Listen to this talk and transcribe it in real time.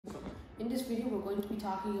In this video, we're going to be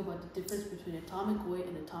talking about the difference between atomic weight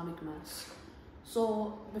and atomic mass.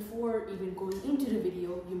 So before even going into the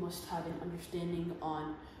video, you must have an understanding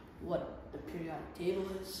on what the periodic table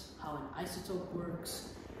is, how an isotope works,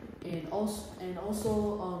 and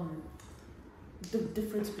also the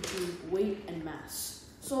difference between weight and mass.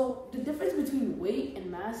 So the difference between weight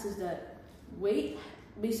and mass is that weight,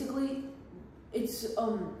 basically, it's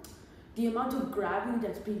the amount of gravity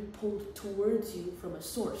that's being pulled towards you from a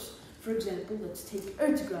source. For example, let's take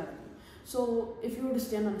Earth's gravity. So if you were to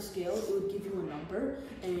stand on a scale, it would give you a number,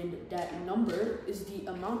 and that number is the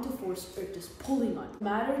amount of force Earth is pulling on.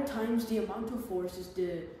 Matter times the amount of force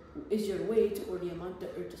is your weight, or the amount that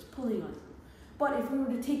Earth is pulling on you. But if we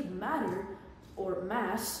were to take matter or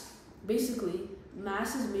mass, basically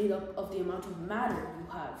mass is made up of the amount of matter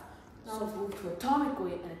you have. So let's move to atomic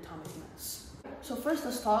weight and atomic mass. So first,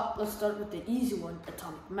 let's start with the easy one,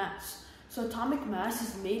 atomic mass. So atomic mass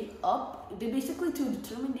is made up, basically to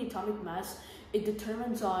determine the atomic mass, it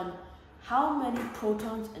determines on how many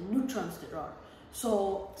protons and neutrons there are.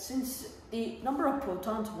 So since the number of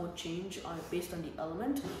protons won't change based on the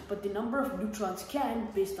element, but the number of neutrons can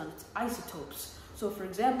based on its isotopes. So for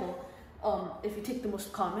example, if you take the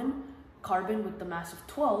most common, carbon with the mass of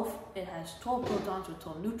 12, it has 12 protons with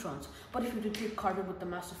 12 neutrons. But if you take carbon with the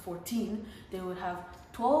mass of 14, then it would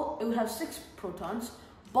have 6 protons,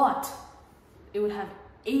 but it would have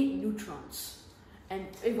 8 neutrons. And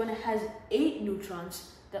when it has 8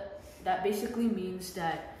 neutrons, that basically means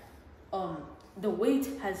that the weight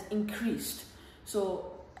has increased.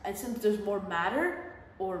 So, and since there's more matter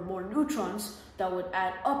or more neutrons, that would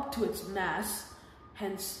add up to its mass,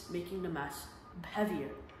 hence making the mass heavier.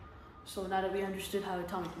 So now that we understood how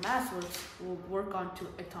atomic mass works, we'll work on to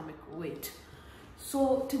atomic weight.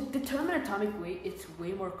 So to determine atomic weight, it's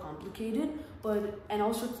way more complicated, and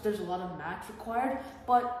also there's a lot of math required,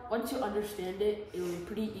 but once you understand it, it'll be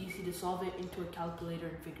pretty easy to solve it into a calculator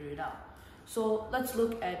and figure it out. So let's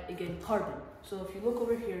look at, again, carbon. So if you look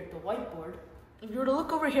over here at the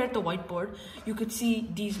whiteboard, you could see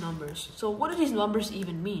these numbers. So what do these numbers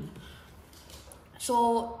even mean?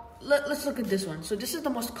 So let's look at this one. So this is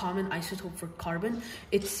the most common isotope for carbon.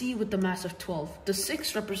 It's C with the mass of 12. The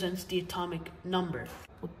 6 represents the atomic number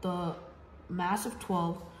with the mass of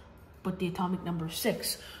 12, but the atomic number is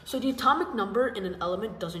 6. So the atomic number in an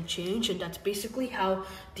element doesn't change, and that's basically how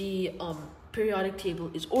the periodic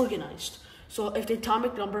table is organized. So if the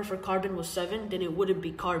atomic number for carbon was 7, then it wouldn't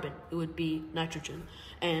be carbon, it would be nitrogen.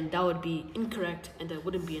 And that would be incorrect, and that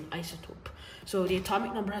wouldn't be an isotope. So the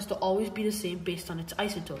atomic number has to always be the same based on its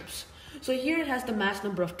isotopes. So here it has the mass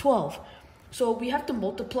number of 12. So we have to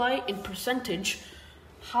multiply in percentage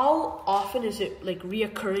how often is it like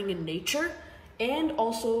reoccurring in nature, and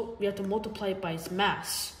also we have to multiply it by its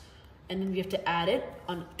mass. And then we have to add it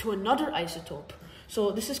to another isotope.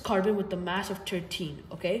 So this is carbon with the mass of 13,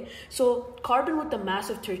 okay? So carbon with the mass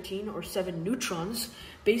of 13 or 7 neutrons,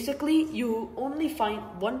 basically you only find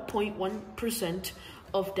 1.1%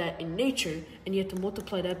 of that in nature, and you have to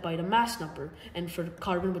multiply that by the mass number. And for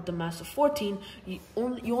carbon with the mass of 14, you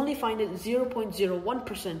only find it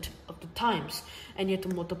 0.01% of the times, and you have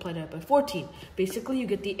to multiply that by 14. Basically, you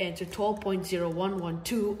get the answer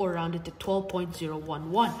 12.0112, or rounded to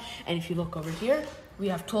 12.011. And if you look over here, we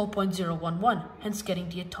have 12.011, hence getting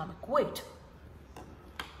the atomic weight.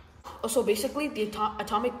 So basically, the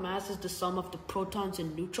atomic mass is the sum of the protons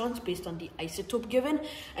and neutrons based on the isotope given,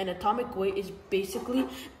 and atomic weight is basically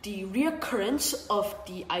the reoccurrence of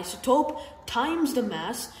the isotope times the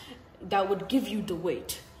mass that would give you the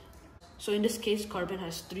weight. So in this case, carbon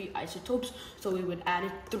has 3 isotopes, so we would add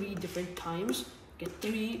it 3 different times, get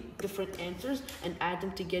 3 different answers, and add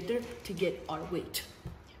them together to get our weight.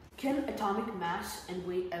 Can atomic mass and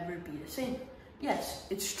weight ever be the same? Yes,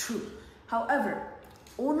 it's true. However,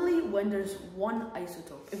 only when there's one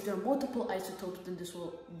isotope. If there are multiple isotopes, then this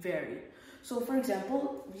will vary. So for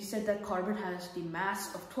example, we said that carbon has the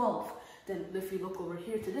mass of 12. Then if you look over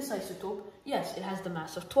here to this isotope, yes, it has the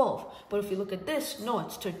mass of 12. But if you look at this, no,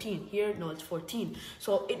 it's 13. Here, no, it's 14.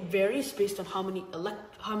 So it varies based on how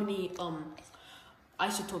many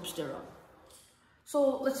isotopes there are.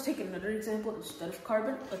 So let's take another example. Instead of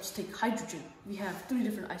carbon, let's take hydrogen. We have 3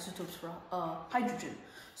 different isotopes for hydrogen.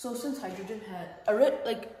 So since hydrogen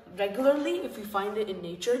regularly, if we find it in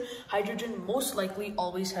nature, hydrogen most likely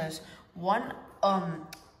always has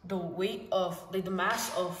the weight of, the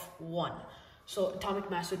mass of 1. So atomic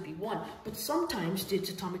mass would be 1. But sometimes its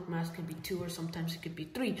atomic mass can be 2, or sometimes it could be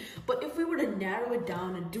 3. But if we were to narrow it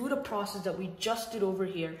down and do the process that we just did over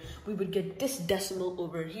here, we would get this decimal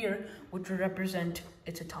over here, which would represent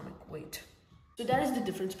its atomic weight. So that is the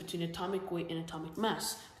difference between atomic weight and atomic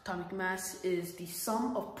mass. Atomic mass is the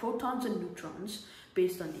sum of protons and neutrons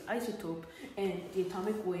based on the isotope, and the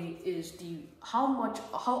atomic weight is how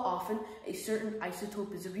often a certain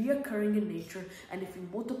isotope is reoccurring in nature, and if you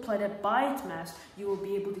multiply that by its mass, you will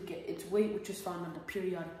be able to get its weight, which is found on the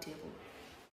periodic table.